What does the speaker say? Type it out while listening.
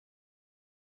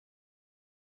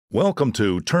Welcome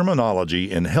to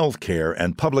Terminology in Healthcare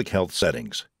and Public Health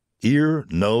Settings. Ear,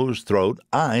 nose, throat,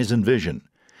 eyes, and vision.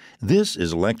 This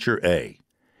is Lecture A.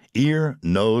 Ear,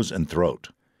 nose, and throat.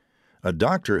 A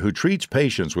doctor who treats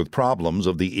patients with problems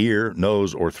of the ear,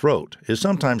 nose, or throat is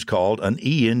sometimes called an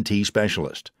ENT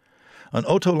specialist. An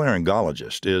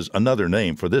otolaryngologist is another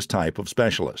name for this type of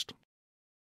specialist.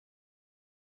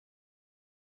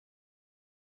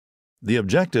 The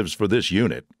objectives for this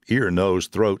unit, ear, nose,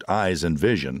 throat, eyes, and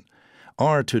vision,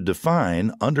 are to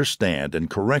define, understand, and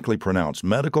correctly pronounce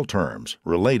medical terms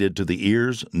related to the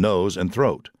ears, nose, and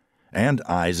throat, and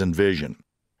eyes and vision.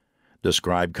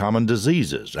 Describe common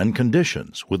diseases and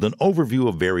conditions with an overview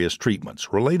of various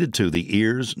treatments related to the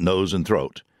ears, nose, and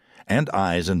throat, and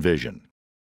eyes and vision.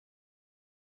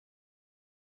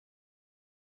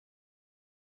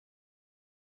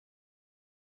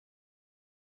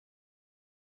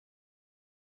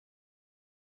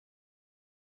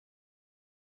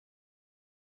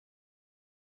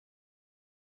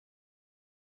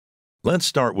 Let's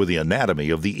start with the anatomy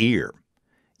of the ear.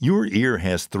 Your ear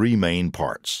has three main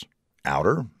parts: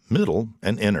 outer, middle,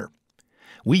 and inner.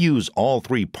 We use all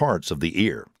three parts of the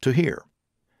ear to hear.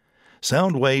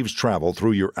 Sound waves travel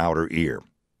through your outer ear.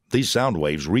 These sound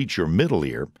waves reach your middle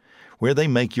ear, where they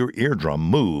make your eardrum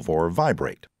move or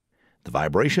vibrate. The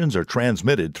vibrations are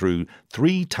transmitted through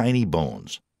three tiny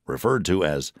bones, referred to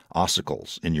as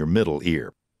ossicles, in your middle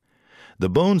ear. The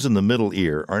bones in the middle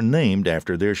ear are named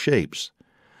after their shapes.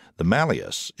 The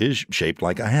malleus is shaped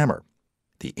like a hammer.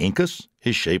 The incus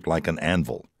is shaped like an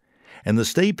anvil, and the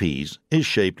stapes is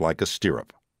shaped like a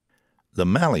stirrup. The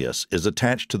malleus is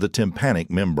attached to the tympanic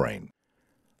membrane.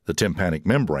 The tympanic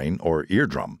membrane, or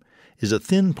eardrum, is a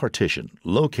thin partition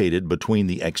located between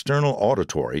the external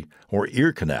auditory, or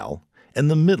ear canal,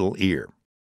 and the middle ear.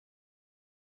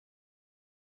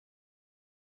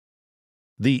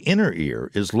 The inner ear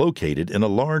is located in a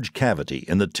large cavity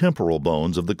in the temporal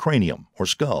bones of the cranium, or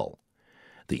skull.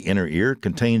 The inner ear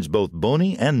contains both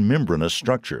bony and membranous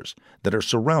structures that are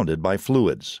surrounded by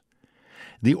fluids.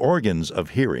 The organs of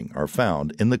hearing are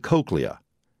found in the cochlea.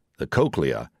 The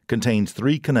cochlea contains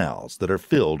three canals that are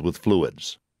filled with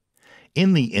fluids.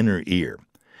 In the inner ear,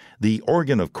 the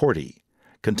organ of Corti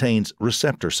contains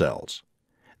receptor cells.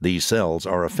 These cells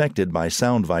are affected by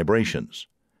sound vibrations.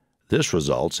 This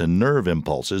results in nerve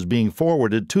impulses being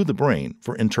forwarded to the brain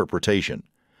for interpretation.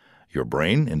 Your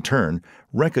brain, in turn,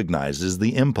 recognizes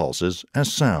the impulses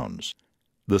as sounds.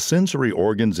 The sensory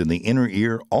organs in the inner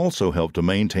ear also help to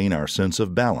maintain our sense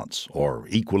of balance, or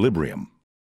equilibrium.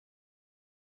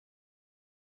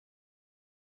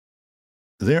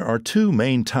 There are two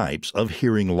main types of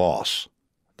hearing loss.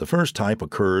 The first type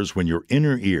occurs when your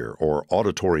inner ear, or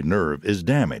auditory nerve, is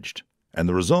damaged, and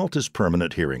the result is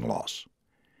permanent hearing loss.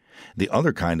 The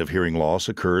other kind of hearing loss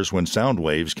occurs when sound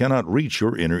waves cannot reach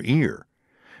your inner ear.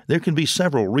 There can be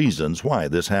several reasons why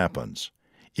this happens.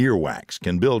 Earwax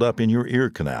can build up in your ear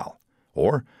canal,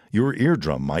 or your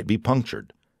eardrum might be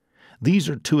punctured. These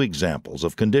are two examples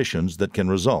of conditions that can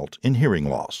result in hearing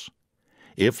loss.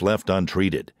 If left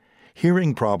untreated,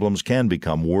 hearing problems can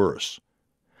become worse.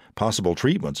 Possible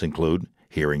treatments include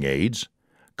hearing aids,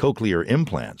 cochlear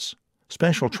implants,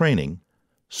 special training,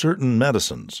 certain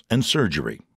medicines, and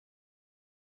surgery.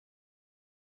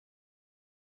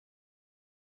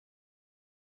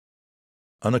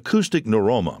 An acoustic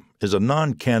neuroma is a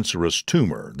non-cancerous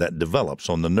tumor that develops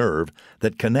on the nerve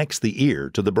that connects the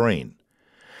ear to the brain.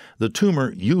 The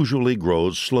tumor usually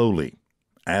grows slowly.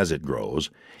 As it grows,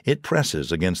 it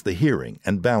presses against the hearing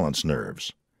and balance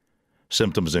nerves.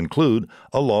 Symptoms include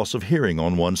a loss of hearing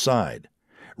on one side,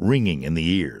 ringing in the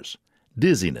ears,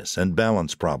 dizziness and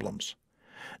balance problems.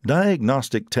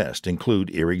 Diagnostic tests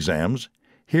include ear exams,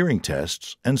 hearing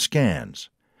tests, and scans.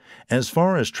 As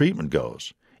far as treatment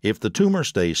goes, if the tumor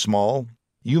stays small,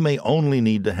 you may only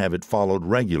need to have it followed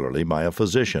regularly by a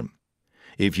physician.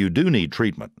 If you do need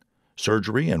treatment,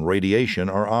 surgery and radiation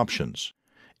are options.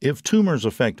 If tumors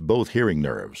affect both hearing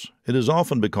nerves, it is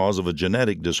often because of a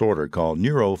genetic disorder called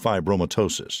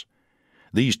neurofibromatosis.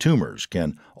 These tumors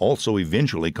can also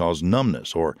eventually cause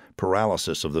numbness or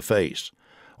paralysis of the face,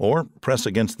 or press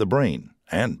against the brain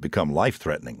and become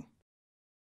life-threatening.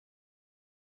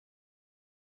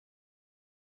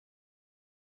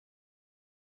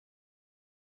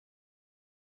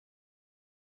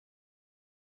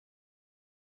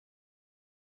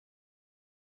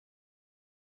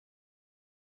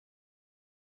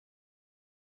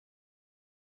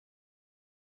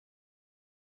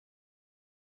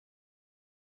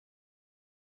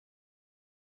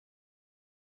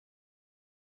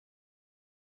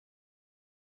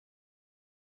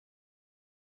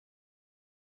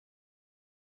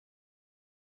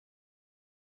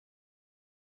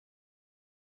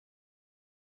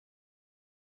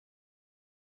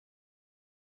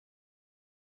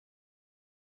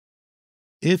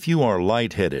 If you are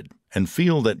lightheaded and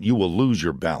feel that you will lose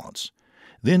your balance,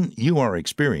 then you are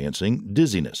experiencing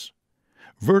dizziness.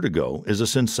 Vertigo is a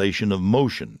sensation of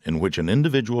motion in which an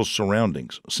individual's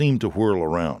surroundings seem to whirl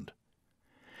around.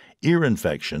 Ear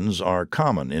infections are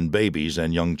common in babies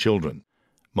and young children.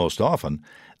 Most often,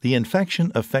 the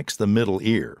infection affects the middle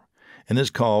ear and is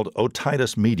called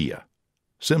otitis media.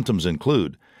 Symptoms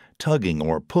include tugging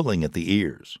or pulling at the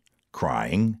ears,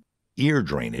 crying, ear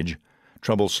drainage,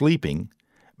 trouble sleeping,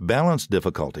 balance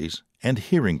difficulties, and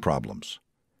hearing problems.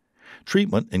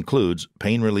 Treatment includes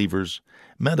pain relievers,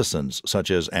 medicines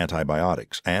such as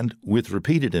antibiotics, and, with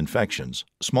repeated infections,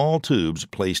 small tubes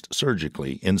placed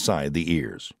surgically inside the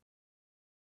ears.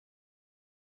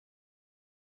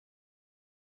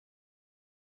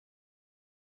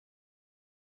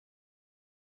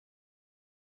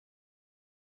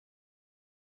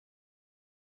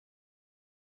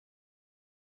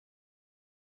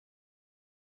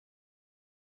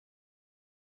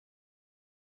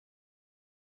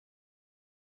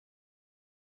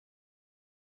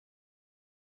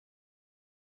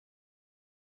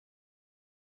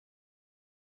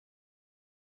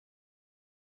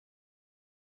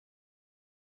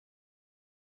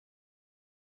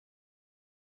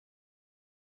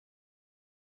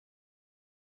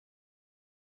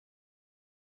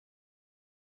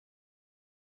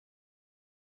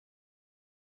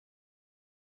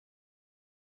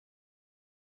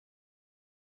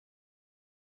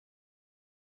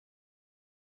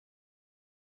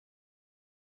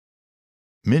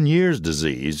 Meniere's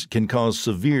disease can cause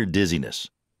severe dizziness,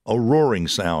 a roaring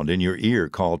sound in your ear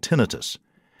called tinnitus,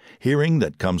 hearing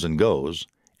that comes and goes,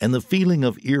 and the feeling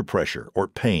of ear pressure or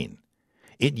pain.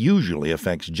 It usually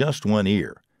affects just one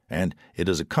ear, and it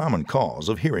is a common cause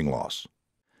of hearing loss.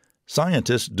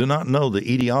 Scientists do not know the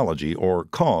etiology or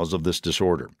cause of this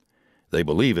disorder. They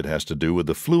believe it has to do with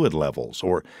the fluid levels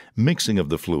or mixing of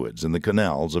the fluids in the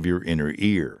canals of your inner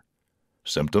ear.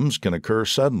 Symptoms can occur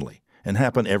suddenly and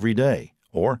happen every day,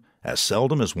 or as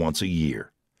seldom as once a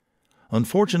year.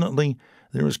 Unfortunately,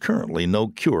 there is currently no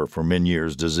cure for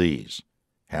Meniere's disease.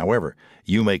 However,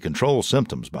 you may control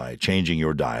symptoms by changing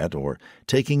your diet or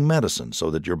taking medicine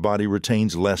so that your body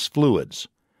retains less fluids.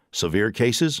 Severe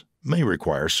cases may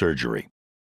require surgery.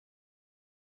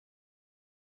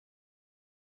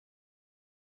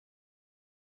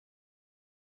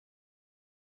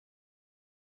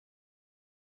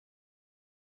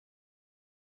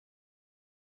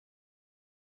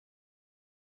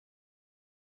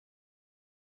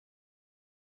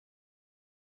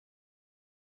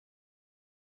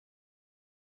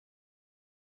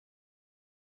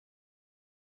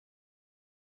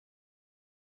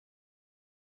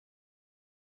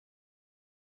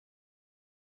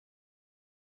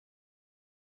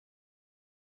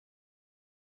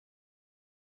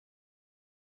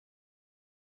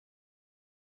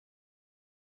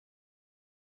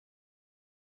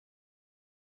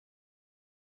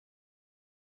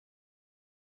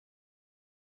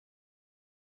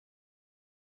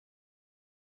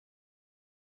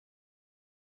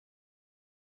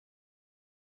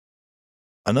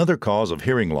 Another cause of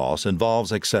hearing loss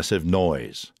involves excessive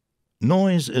noise.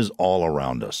 Noise is all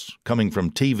around us, coming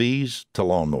from TVs to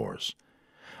lawnmowers.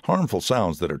 Harmful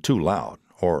sounds that are too loud,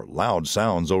 or loud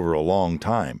sounds over a long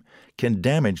time, can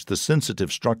damage the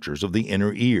sensitive structures of the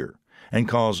inner ear and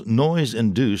cause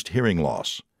noise-induced hearing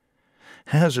loss.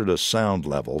 Hazardous sound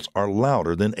levels are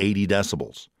louder than 80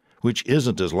 decibels, which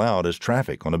isn't as loud as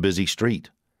traffic on a busy street.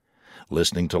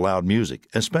 Listening to loud music,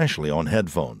 especially on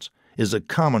headphones, is a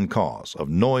common cause of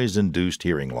noise-induced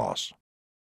hearing loss.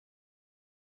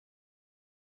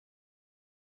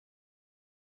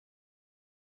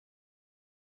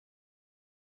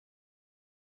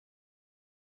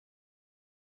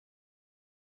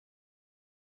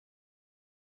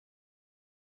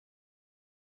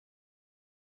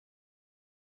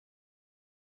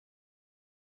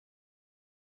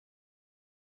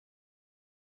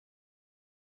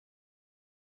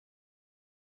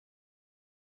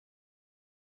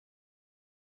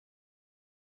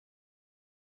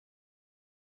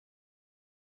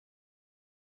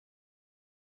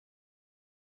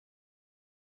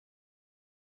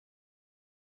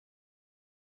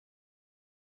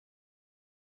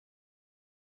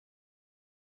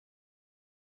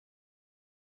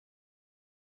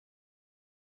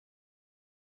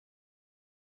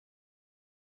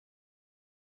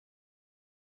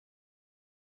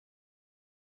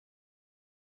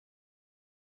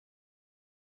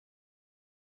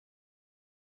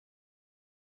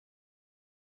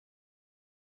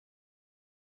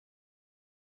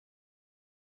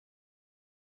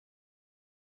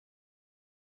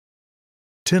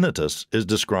 Tinnitus is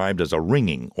described as a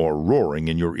ringing or roaring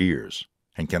in your ears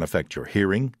and can affect your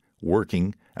hearing,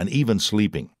 working, and even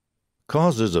sleeping.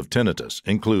 Causes of tinnitus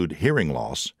include hearing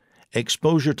loss,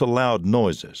 exposure to loud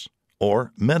noises,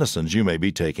 or medicines you may be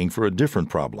taking for a different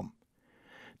problem.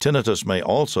 Tinnitus may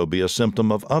also be a symptom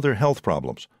of other health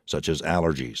problems, such as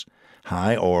allergies,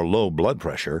 high or low blood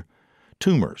pressure,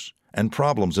 tumors, and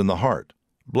problems in the heart,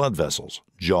 blood vessels,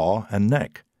 jaw, and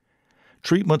neck.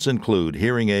 Treatments include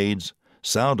hearing aids,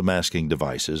 sound masking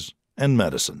devices, and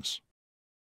medicines.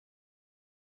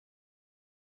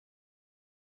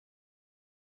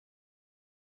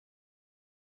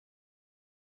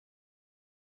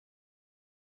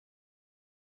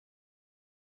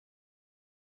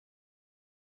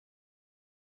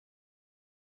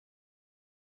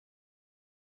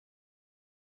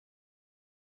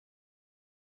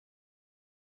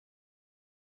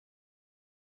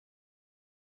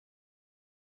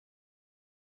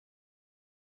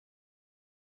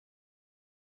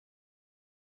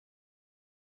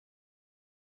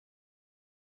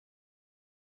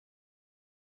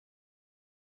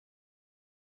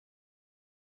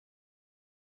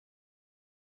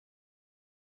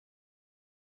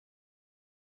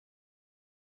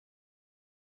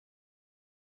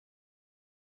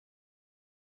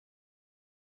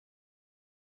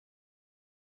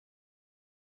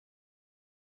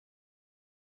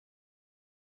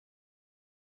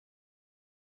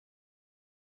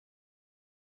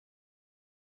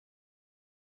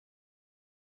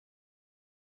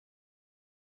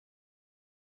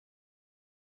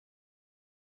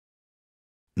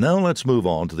 Now let's move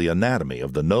on to the anatomy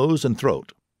of the nose and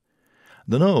throat.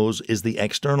 The nose is the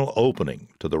external opening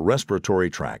to the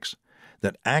respiratory tracts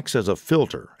that acts as a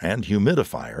filter and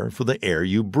humidifier for the air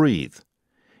you breathe.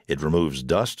 It removes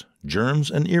dust, germs,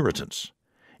 and irritants.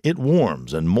 It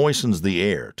warms and moistens the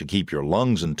air to keep your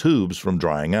lungs and tubes from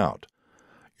drying out.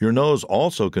 Your nose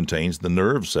also contains the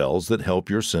nerve cells that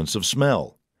help your sense of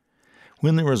smell.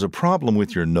 When there is a problem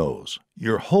with your nose,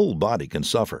 your whole body can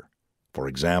suffer. For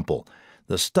example,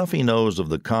 the stuffy nose of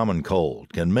the common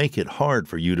cold can make it hard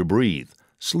for you to breathe,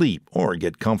 sleep, or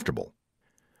get comfortable.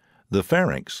 The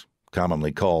pharynx,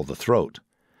 commonly called the throat,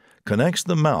 connects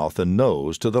the mouth and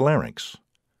nose to the larynx.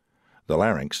 The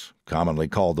larynx, commonly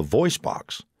called the voice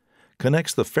box,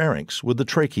 connects the pharynx with the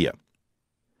trachea.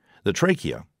 The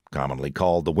trachea, commonly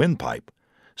called the windpipe,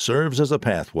 serves as a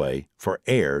pathway for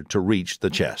air to reach the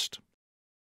chest.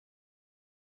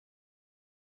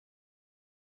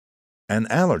 An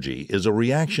allergy is a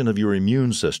reaction of your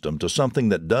immune system to something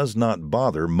that does not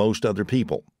bother most other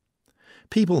people.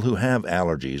 People who have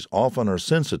allergies often are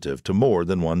sensitive to more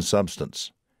than one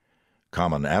substance.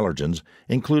 Common allergens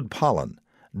include pollen,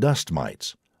 dust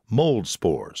mites, mold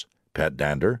spores, pet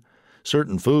dander,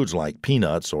 certain foods like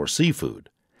peanuts or seafood,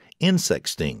 insect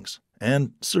stings,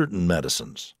 and certain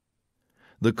medicines.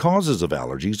 The causes of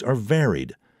allergies are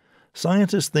varied.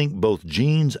 Scientists think both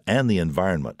genes and the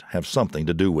environment have something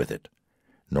to do with it.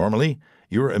 Normally,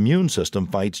 your immune system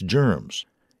fights germs.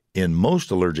 In most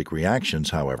allergic reactions,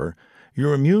 however,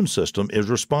 your immune system is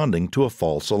responding to a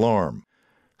false alarm.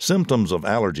 Symptoms of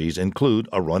allergies include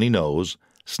a runny nose,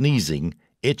 sneezing,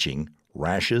 itching,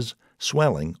 rashes,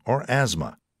 swelling, or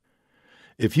asthma.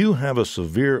 If you have a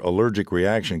severe allergic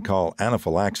reaction called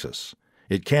anaphylaxis,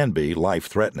 it can be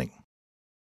life-threatening.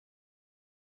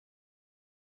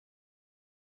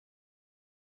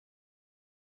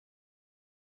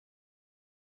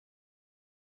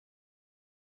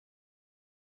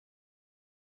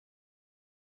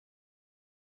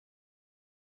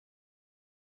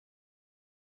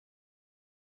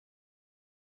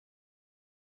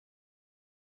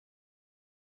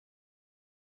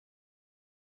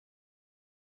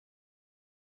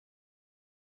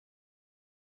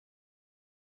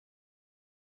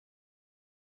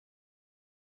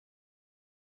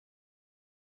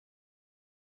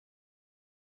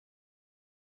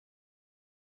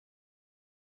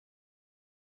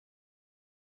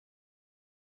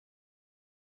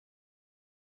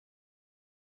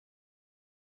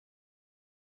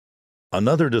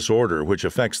 Another disorder which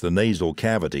affects the nasal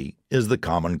cavity is the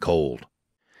common cold.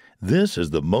 This is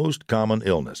the most common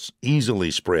illness,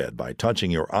 easily spread by touching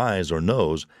your eyes or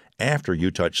nose after you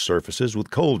touch surfaces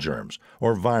with cold germs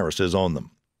or viruses on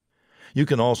them. You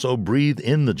can also breathe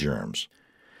in the germs.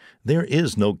 There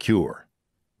is no cure,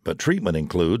 but treatment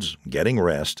includes getting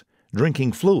rest,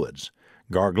 drinking fluids,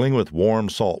 gargling with warm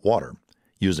salt water,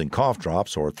 using cough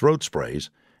drops or throat sprays,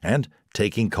 and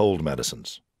taking cold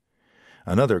medicines.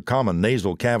 Another common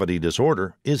nasal cavity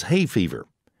disorder is hay fever.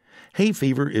 Hay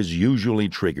fever is usually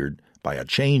triggered by a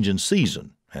change in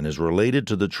season and is related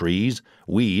to the trees,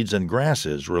 weeds, and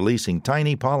grasses releasing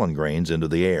tiny pollen grains into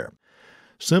the air.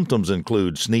 Symptoms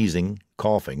include sneezing,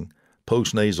 coughing,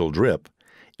 postnasal drip,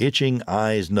 itching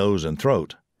eyes, nose, and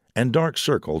throat, and dark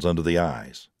circles under the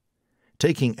eyes.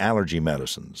 Taking allergy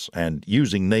medicines and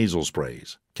using nasal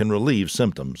sprays can relieve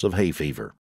symptoms of hay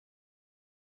fever.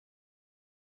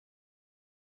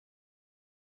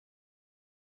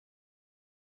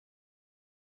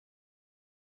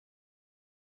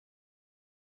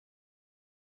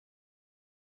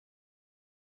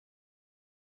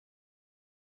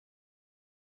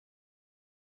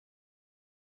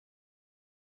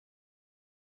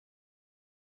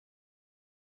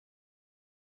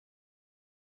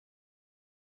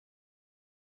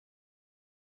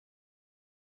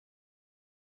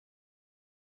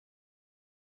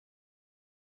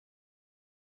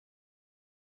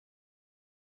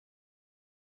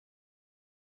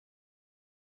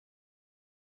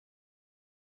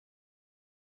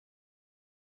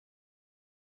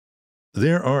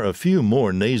 There are a few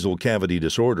more nasal cavity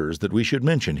disorders that we should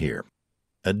mention here.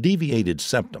 A deviated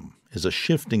septum is a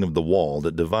shifting of the wall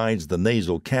that divides the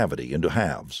nasal cavity into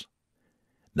halves.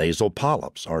 Nasal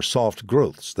polyps are soft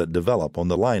growths that develop on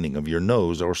the lining of your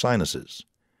nose or sinuses.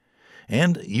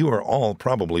 And you are all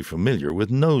probably familiar with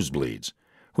nosebleeds,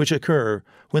 which occur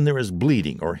when there is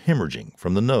bleeding or hemorrhaging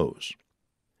from the nose.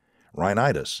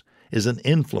 Rhinitis is an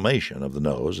inflammation of the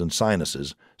nose and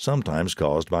sinuses, sometimes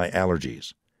caused by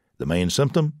allergies. The main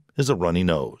symptom is a runny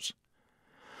nose.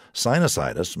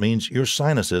 Sinusitis means your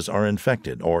sinuses are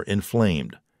infected or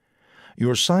inflamed.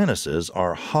 Your sinuses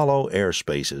are hollow air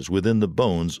spaces within the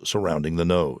bones surrounding the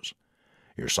nose.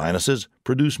 Your sinuses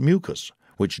produce mucus,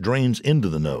 which drains into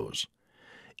the nose.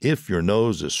 If your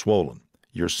nose is swollen,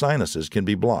 your sinuses can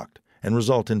be blocked and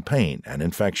result in pain and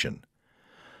infection.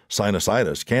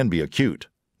 Sinusitis can be acute,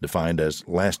 defined as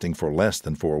lasting for less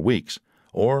than 4 weeks,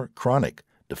 or chronic,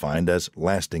 defined as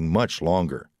lasting much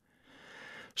longer.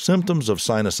 Symptoms of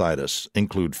sinusitis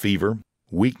include fever,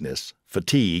 weakness,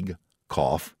 fatigue,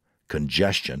 cough,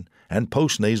 congestion, and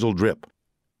postnasal drip.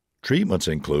 Treatments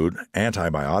include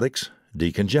antibiotics,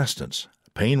 decongestants,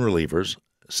 pain relievers,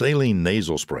 saline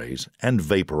nasal sprays, and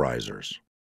vaporizers.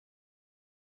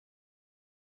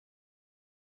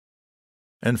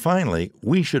 And finally,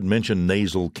 we should mention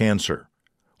nasal cancer,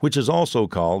 which is also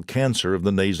called cancer of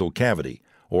the nasal cavity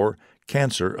or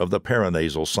cancer of the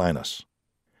paranasal sinus.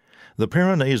 The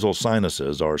paranasal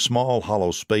sinuses are small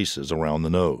hollow spaces around the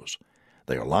nose.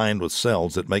 They are lined with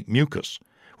cells that make mucus,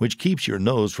 which keeps your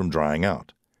nose from drying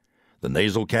out. The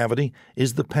nasal cavity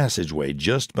is the passageway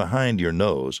just behind your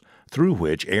nose through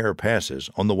which air passes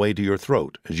on the way to your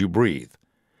throat as you breathe.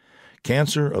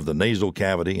 Cancer of the nasal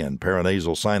cavity and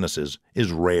paranasal sinuses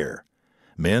is rare.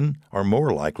 Men are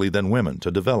more likely than women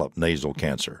to develop nasal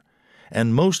cancer,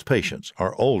 and most patients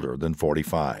are older than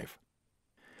 45.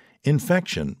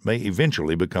 Infection may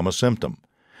eventually become a symptom,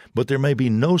 but there may be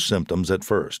no symptoms at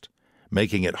first,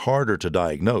 making it harder to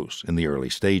diagnose in the early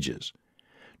stages.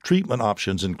 Treatment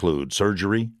options include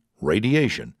surgery,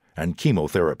 radiation, and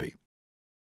chemotherapy.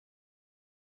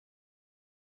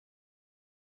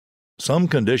 Some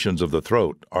conditions of the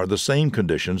throat are the same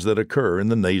conditions that occur in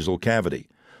the nasal cavity,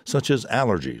 such as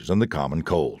allergies and the common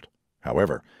cold.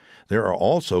 However, there are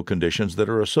also conditions that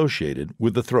are associated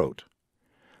with the throat.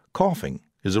 Coughing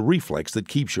is a reflex that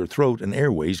keeps your throat and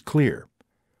airways clear.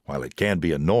 While it can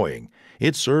be annoying,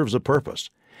 it serves a purpose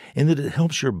in that it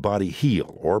helps your body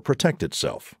heal or protect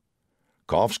itself.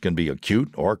 Coughs can be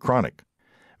acute or chronic.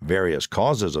 Various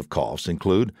causes of coughs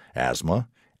include asthma,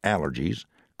 allergies,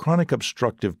 chronic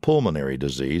obstructive pulmonary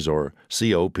disease or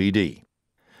COPD,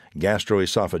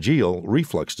 gastroesophageal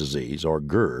reflux disease or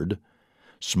GERD,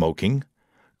 smoking,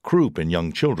 croup in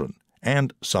young children,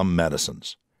 and some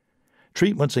medicines.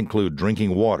 Treatments include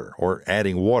drinking water or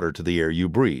adding water to the air you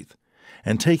breathe,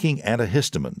 and taking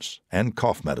antihistamines and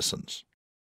cough medicines.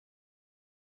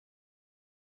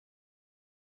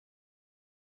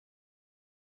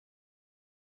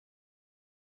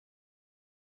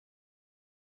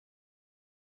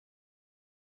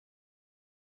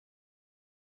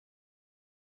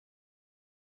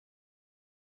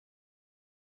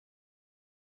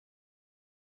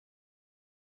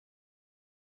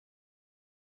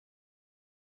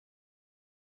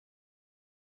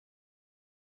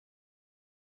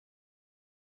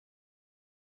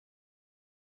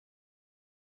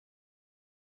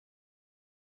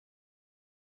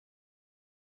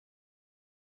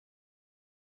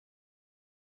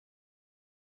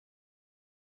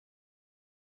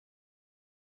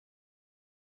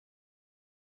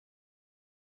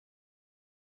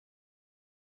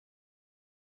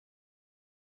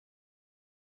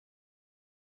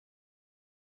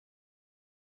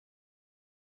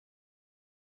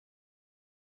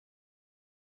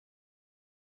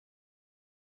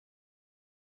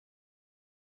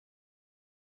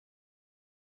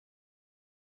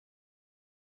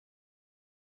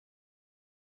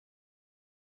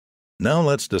 Now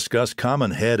let's discuss common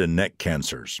head and neck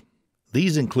cancers.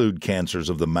 These include cancers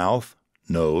of the mouth,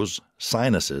 nose,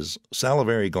 sinuses,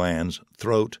 salivary glands,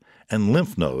 throat, and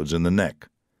lymph nodes in the neck.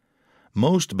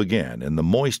 Most begin in the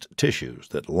moist tissues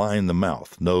that line the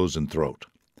mouth, nose, and throat.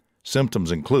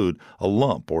 Symptoms include a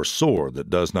lump or sore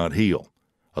that does not heal,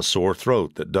 a sore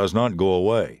throat that does not go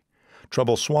away,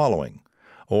 trouble swallowing,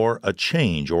 or a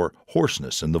change or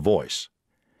hoarseness in the voice.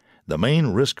 The main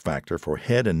risk factor for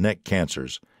head and neck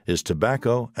cancers is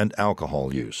tobacco and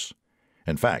alcohol use.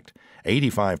 In fact,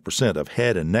 85% of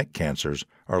head and neck cancers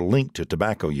are linked to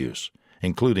tobacco use,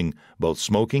 including both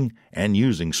smoking and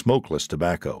using smokeless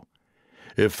tobacco.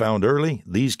 If found early,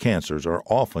 these cancers are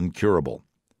often curable.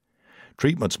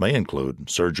 Treatments may include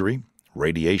surgery,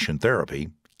 radiation therapy,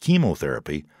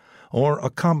 chemotherapy, or a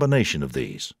combination of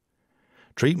these.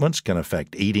 Treatments can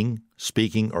affect eating,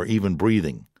 speaking, or even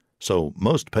breathing, so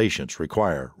most patients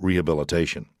require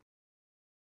rehabilitation.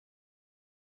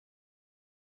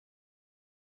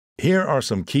 Here are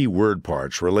some key word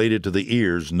parts related to the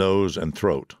ears, nose, and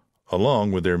throat,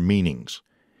 along with their meanings.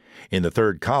 In the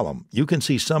third column, you can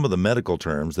see some of the medical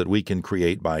terms that we can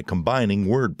create by combining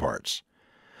word parts.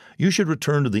 You should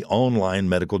return to the online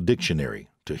medical dictionary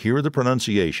to hear the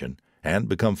pronunciation and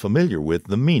become familiar with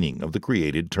the meaning of the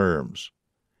created terms.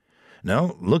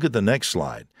 Now, look at the next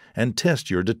slide and test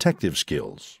your detective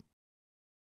skills.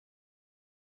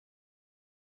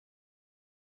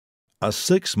 A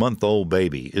 6-month-old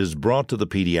baby is brought to the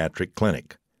pediatric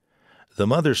clinic. The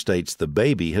mother states the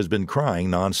baby has been crying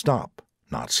nonstop,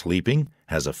 not sleeping,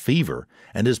 has a fever,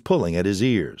 and is pulling at his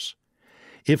ears.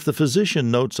 If the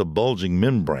physician notes a bulging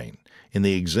membrane in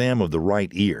the exam of the right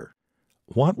ear,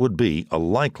 what would be a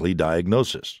likely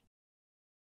diagnosis?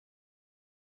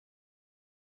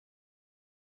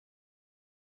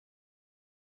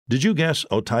 Did you guess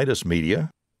otitis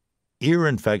media? Ear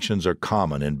infections are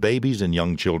common in babies and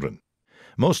young children.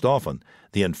 Most often,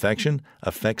 the infection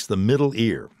affects the middle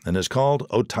ear and is called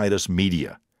otitis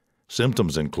media.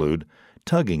 Symptoms include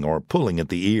tugging or pulling at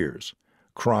the ears,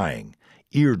 crying,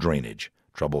 ear drainage,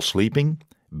 trouble sleeping,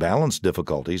 balance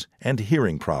difficulties, and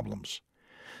hearing problems.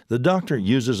 The doctor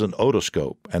uses an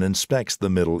otoscope and inspects the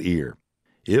middle ear.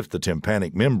 If the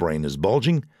tympanic membrane is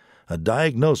bulging, a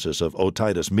diagnosis of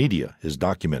otitis media is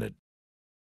documented.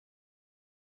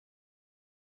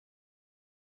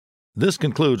 This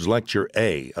concludes Lecture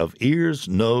A of Ears,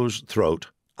 Nose, Throat,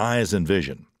 Eyes, and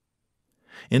Vision.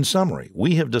 In summary,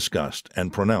 we have discussed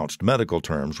and pronounced medical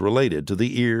terms related to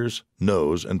the ears,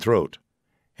 nose, and throat.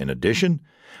 In addition,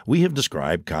 we have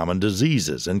described common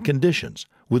diseases and conditions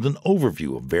with an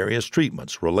overview of various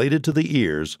treatments related to the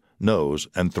ears, nose,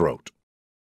 and throat.